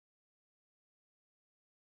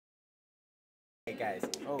Hey guys,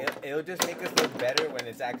 it'll just make us look better when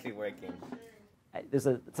it's actually working. There's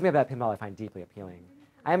something about pinball I find deeply appealing.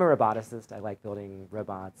 I am a roboticist. I like building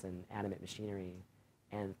robots and animate machinery.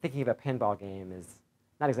 And thinking of a pinball game is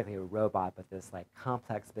not exactly a robot, but this like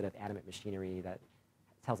complex bit of animate machinery that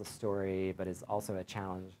tells a story, but is also a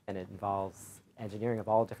challenge. And it involves engineering of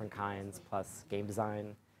all different kinds, plus game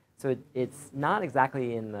design. So it's not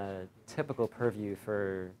exactly in the typical purview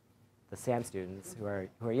for the SAMS students who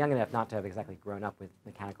are young enough not to have exactly grown up with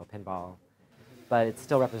mechanical pinball. But it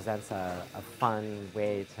still represents a fun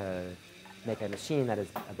way to make a machine that is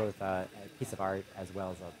both a piece of art as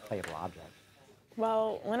well as a playable object.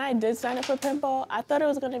 Well, when I did sign up for pinball, I thought it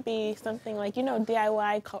was going to be something like, you know,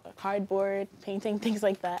 DIY, cardboard, painting, things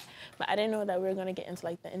like that. But I didn't know that we were going to get into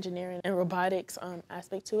like the engineering and robotics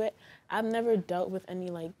aspect to it. I've never dealt with any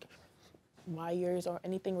like wires or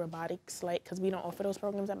anything robotics, like, because we don't offer those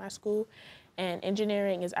programs at my school. And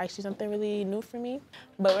engineering is actually something really new for me.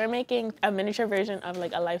 But we're making a miniature version of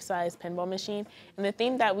like a life-size pinball machine. And the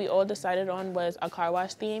theme that we all decided on was a car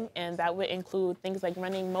wash theme, and that would include things like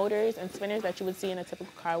running motors and spinners that you would see in a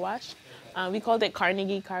typical car wash. We called it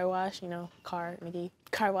Carnegie car wash, you know, Carnegie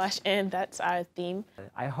car wash, and that's our theme.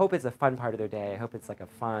 I hope it's a fun part of their day. I hope it's like a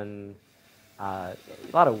fun, a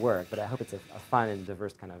lot of work, but I hope it's a fun and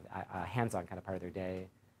diverse kind of hands-on kind of part of their day,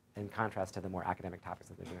 in contrast to the more academic topics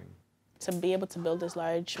that they're doing. To be able to build this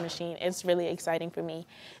large machine, it's really exciting for me,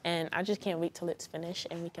 and I just can't wait till it's finished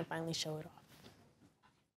and we can finally show it off.